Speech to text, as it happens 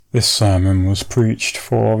This sermon was preached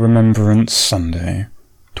for Remembrance Sunday,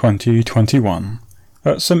 2021,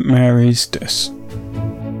 at St Mary's Diss.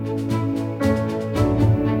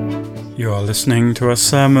 You are listening to a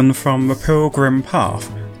sermon from the Pilgrim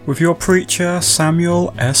Path with your preacher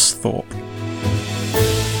Samuel S. Thorpe.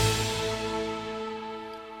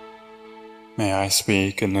 May I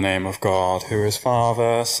speak in the name of God, who is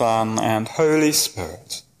Father, Son, and Holy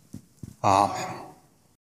Spirit. Amen.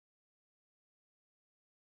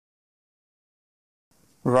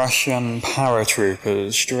 Russian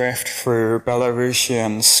paratroopers drift through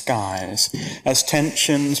Belarusian skies as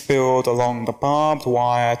tensions build along the barbed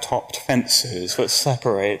wire-topped fences that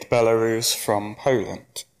separate Belarus from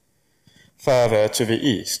Poland. Further to the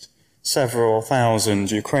east, several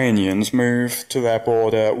thousand Ukrainians move to their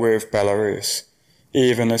border with Belarus,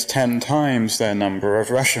 even as 10 times their number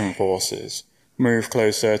of Russian forces move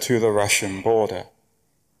closer to the Russian border.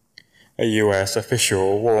 A US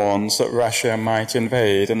official warns that Russia might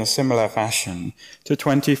invade in a similar fashion to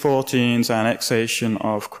 2014's annexation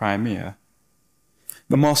of Crimea.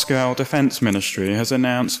 The Moscow Defense Ministry has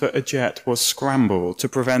announced that a jet was scrambled to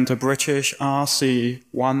prevent a British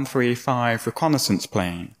RC-135 reconnaissance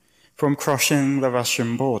plane from crossing the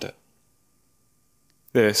Russian border.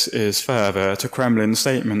 This is further to Kremlin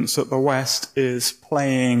statements that the West is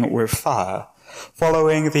playing with fire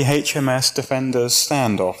following the HMS Defender's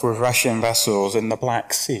standoff with Russian vessels in the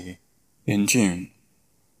Black Sea in June.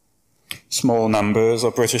 Small numbers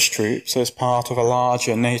of British troops as part of a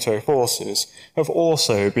larger NATO forces have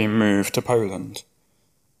also been moved to Poland.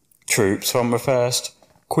 Troops from the 1st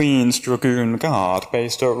Queen's Dragoon Guard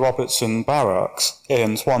based at Robertson Barracks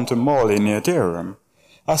in Swanton Morley near Durham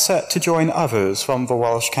are set to join others from the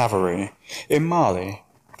Welsh Cavalry in Mali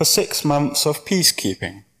for 6 months of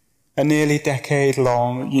peacekeeping, a nearly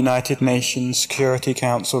decade-long United Nations Security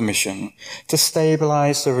Council mission to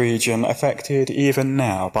stabilize the region affected even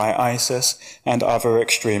now by ISIS and other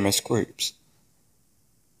extremist groups.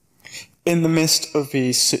 In the midst of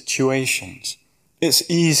these situations, it's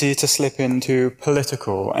easy to slip into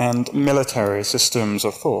political and military systems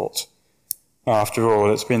of thought. After all,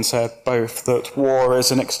 it's been said both that war is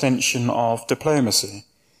an extension of diplomacy,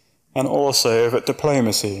 and also that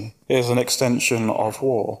diplomacy is an extension of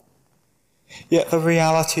war. Yet the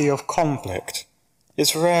reality of conflict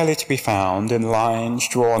is rarely to be found in lines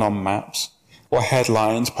drawn on maps or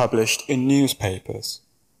headlines published in newspapers.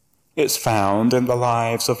 It's found in the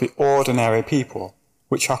lives of the ordinary people,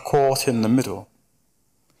 which are caught in the middle.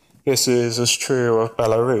 This is as true of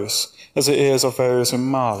Belarus as it is of those in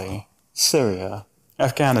Mali, Syria,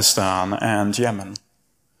 Afghanistan, and Yemen.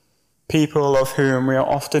 People of whom we are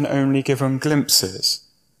often only given glimpses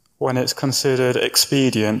when it's considered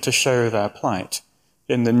expedient to show their plight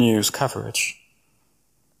in the news coverage.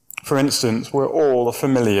 For instance, we're all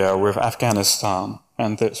familiar with Afghanistan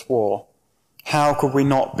and its war. How could we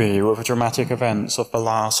not be with the dramatic events of the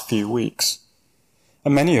last few weeks?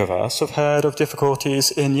 And many of us have heard of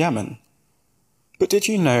difficulties in Yemen. But did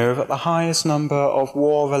you know that the highest number of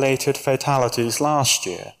war-related fatalities last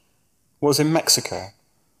year was in Mexico?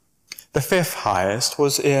 The 5th highest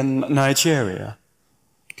was in Nigeria.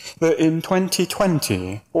 That in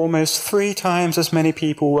 2020, almost 3 times as many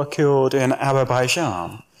people were killed in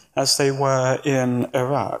Azerbaijan as they were in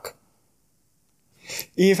Iraq.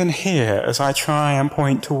 Even here, as I try and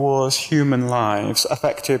point towards human lives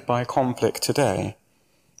affected by conflict today,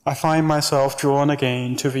 I find myself drawn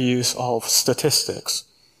again to the use of statistics,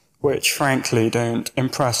 which frankly don't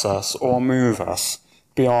impress us or move us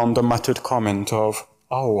beyond a muttered comment of,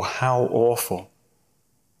 "Oh, how awful."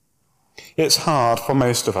 It's hard for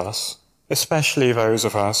most of us, especially those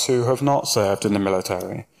of us who have not served in the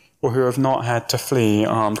military or who have not had to flee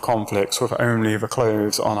armed conflicts with only the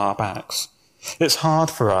clothes on our backs. It's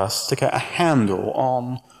hard for us to get a handle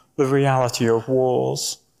on the reality of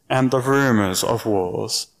wars and the rumours of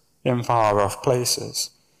wars in far-off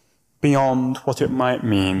places, beyond what it might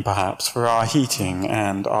mean perhaps for our heating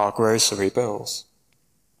and our grocery bills.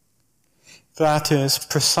 That is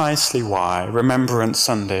precisely why Remembrance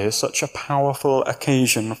Sunday is such a powerful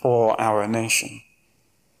occasion for our nation,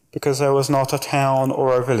 because there was not a town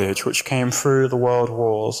or a village which came through the world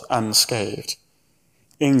wars unscathed.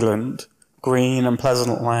 England, green and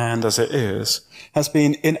pleasant land as it is, has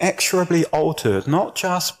been inexorably altered not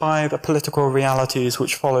just by the political realities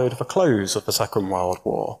which followed the close of the Second World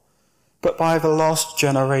War, but by the lost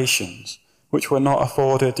generations which were not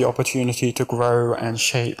afforded the opportunity to grow and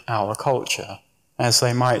shape our culture as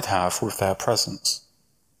they might have with their presence.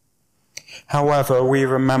 However, we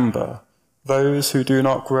remember those who do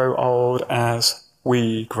not grow old as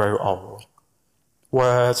we grow old,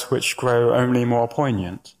 words which grow only more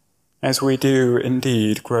poignant as we do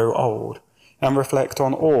indeed grow old and reflect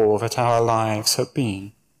on all that our lives have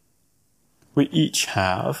been. We each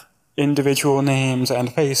have individual names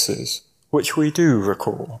and faces which we do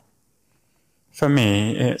recall. For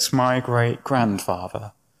me, it's my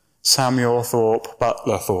great-grandfather, Samuel Thorpe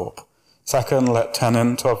Butler Thorpe, 2nd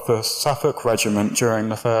Lieutenant of the Suffolk Regiment during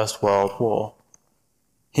the First World War.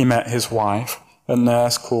 He met his wife, a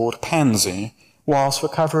nurse called Pansy, whilst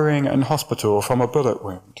recovering in hospital from a bullet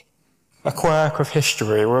wound, a quirk of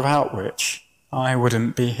history without which I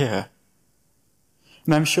wouldn't be here.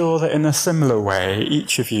 And I'm sure that in a similar way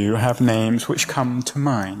each of you have names which come to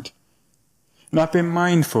mind. And I've been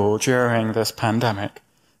mindful during this pandemic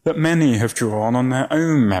that many have drawn on their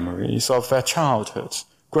own memories of their childhoods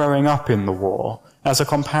growing up in the war as a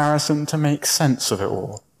comparison to make sense of it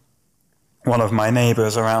all. One of my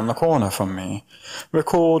neighbours around the corner from me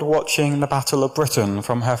recalled watching the Battle of Britain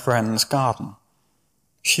from her friend's garden.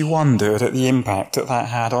 She wondered at the impact that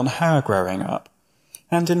had on her growing up,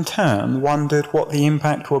 and in turn wondered what the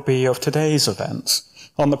impact will be of today's events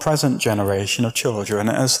on the present generation of children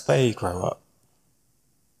as they grow up.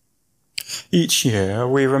 Each year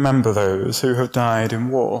we remember those who have died in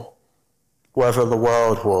war, whether the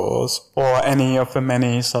world wars or any of the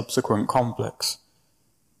many subsequent conflicts.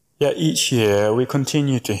 Yet each year we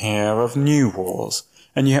continue to hear of new wars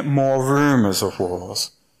and yet more rumours of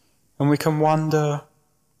wars, and we can wonder,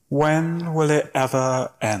 when will it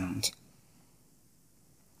ever end?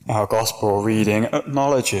 Our Gospel reading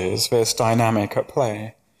acknowledges this dynamic at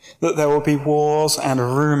play, that there will be wars and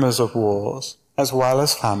rumours of wars, as well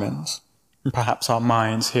as famines, and perhaps our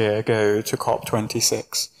minds here go to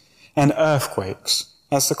COP26, and earthquakes,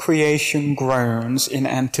 as the creation groans in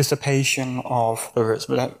anticipation of its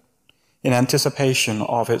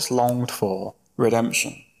longed-for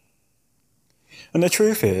redemption. And the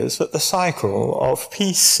truth is that the cycle of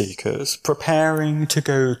peace seekers preparing to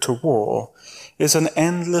go to war is an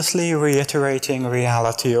endlessly reiterating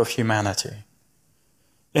reality of humanity.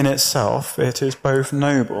 In itself, it is both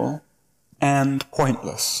noble and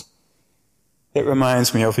pointless. It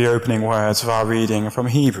reminds me of the opening words of our reading from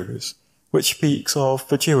Hebrews, which speaks of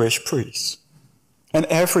the Jewish priests. And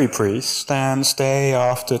every priest stands day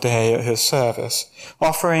after day at his service,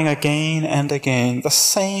 offering again and again the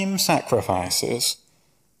same sacrifices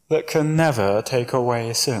that can never take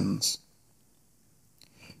away sins.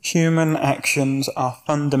 Human actions are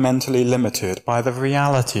fundamentally limited by the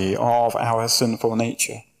reality of our sinful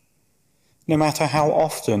nature. No matter how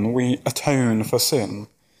often we atone for sin,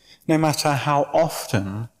 no matter how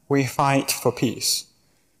often we fight for peace,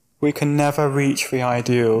 we can never reach the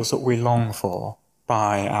ideals that we long for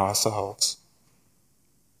by ourselves.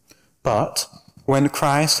 But when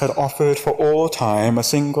Christ had offered for all time a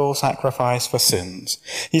single sacrifice for sins,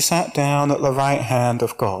 he sat down at the right hand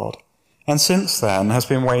of God, and since then has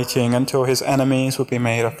been waiting until his enemies would be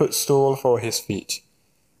made a footstool for his feet.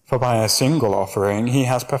 For by a single offering he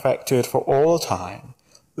has perfected for all time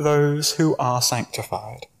those who are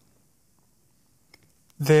sanctified.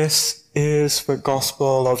 This is the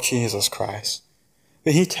gospel of Jesus Christ,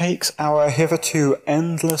 that he takes our hitherto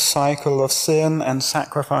endless cycle of sin and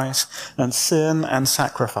sacrifice, and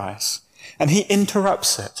he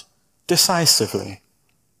interrupts it decisively.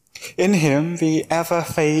 In him, the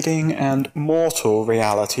ever-fading and mortal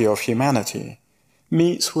reality of humanity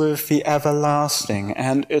meets with the everlasting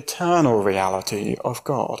and eternal reality of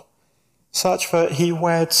God, such that he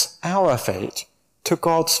weds our fate to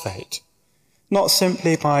God's fate, not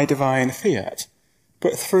simply by divine fiat,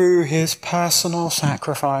 but through his personal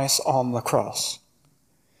sacrifice on the cross.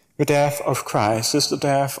 The death of Christ is the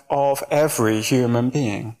death of every human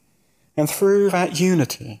being, and through that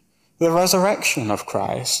unity, the resurrection of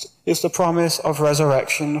Christ is the promise of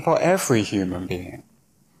resurrection for every human being.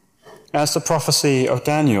 As the prophecy of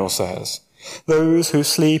Daniel says, those who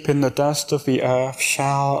sleep in the dust of the earth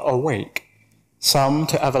shall awake, some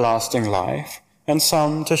to everlasting life, and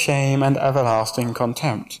some to shame and everlasting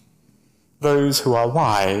contempt. Those who are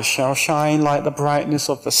wise shall shine like the brightness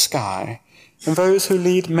of the sky, and those who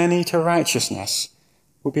lead many to righteousness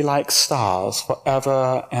will be like stars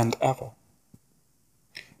forever and ever.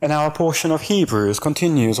 And our portion of Hebrews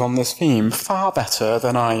continues on this theme far better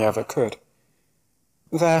than I ever could.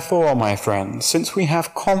 Therefore, my friends, since we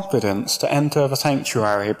have confidence to enter the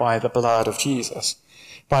sanctuary by the blood of Jesus,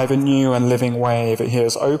 by the new and living way that he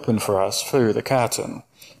has opened for us through the curtain,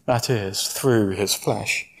 that is, through his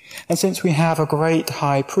flesh, and since we have a great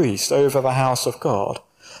high priest over the house of God,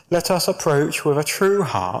 let us approach with a true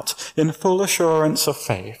heart in full assurance of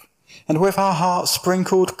faith, and with our hearts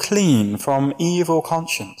sprinkled clean from evil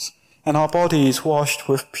conscience, and our bodies washed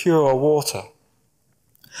with pure water.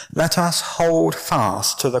 Let us hold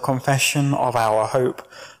fast to the confession of our hope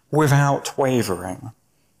without wavering,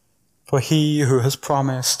 for he who has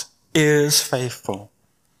promised is faithful.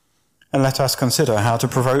 And let us consider how to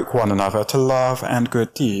provoke one another to love and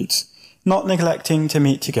good deeds, not neglecting to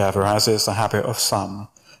meet together as is the habit of some,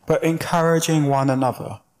 but encouraging one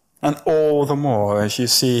another, and all the more as you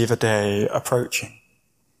see the day approaching.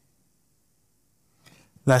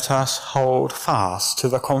 Let us hold fast to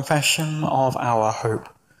the confession of our hope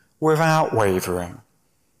without wavering,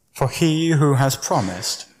 for he who has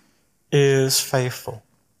promised is faithful.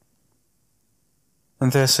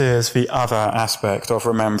 And this is the other aspect of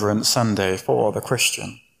Remembrance Sunday for the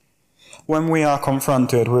Christian. When we are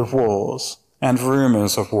confronted with wars and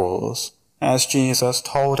rumours of wars, as Jesus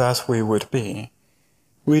told us we would be,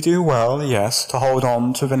 we do well, yes, to hold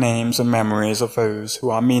on to the names and memories of those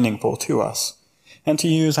who are meaningful to us, and to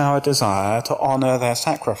use our desire to honour their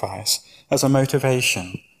sacrifice as a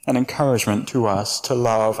motivation and encouragement to us to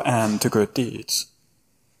love and to good deeds.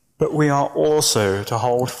 But we are also to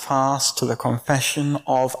hold fast to the confession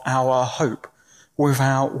of our hope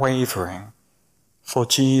without wavering, for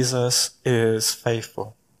Jesus is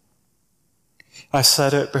faithful. I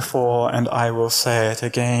said it before and I will say it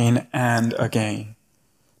again and again.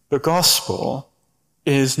 The gospel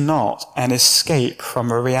is not an escape from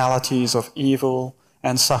the realities of evil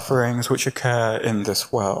and sufferings which occur in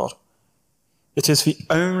this world. It is the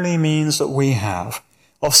only means that we have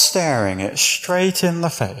of staring it straight in the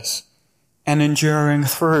face and enduring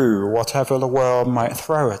through whatever the world might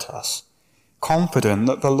throw at us, confident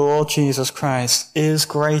that the Lord Jesus Christ is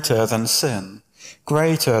greater than sin,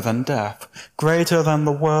 greater than death, greater than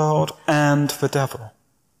the world and the devil.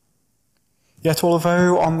 Yet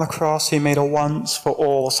although on the cross he made a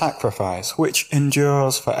once-for-all sacrifice which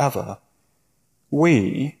endures forever,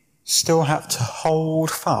 we still have to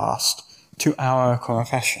hold fast to our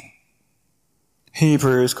confession.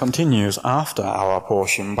 Hebrews continues after our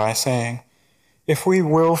portion by saying, if we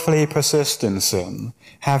willfully persist in sin,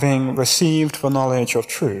 having received the knowledge of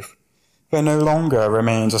truth, there no longer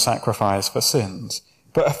remains a sacrifice for sins,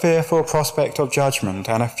 but a fearful prospect of judgment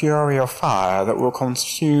and a fury of fire that will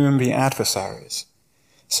consume the adversaries.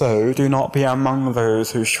 So do not be among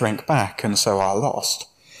those who shrink back and so are lost,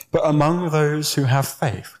 but among those who have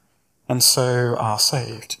faith and so are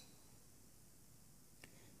saved.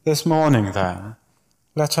 This morning, then,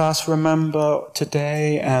 let us remember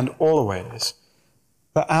today and always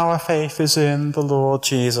that our faith is in the Lord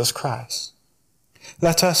Jesus Christ.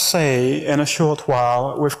 Let us say in a short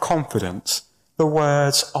while with confidence the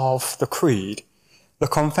words of the Creed, the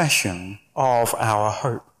confession of our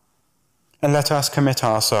hope. And let us commit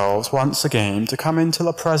ourselves once again to come into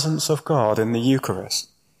the presence of God in the Eucharist,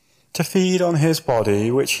 to feed on his body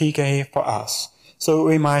which he gave for us, so that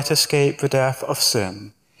we might escape the death of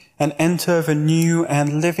sin, and enter the new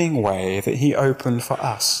and living way that he opened for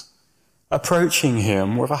us, approaching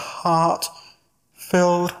him with a heart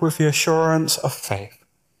filled with the assurance of faith,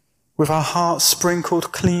 with our hearts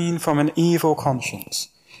sprinkled clean from an evil conscience,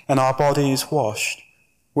 and our bodies washed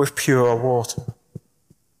with pure water.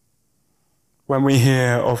 When we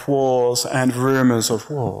hear of wars and rumours of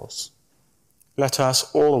wars, let us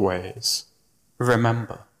always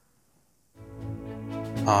remember.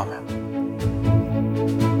 Amen.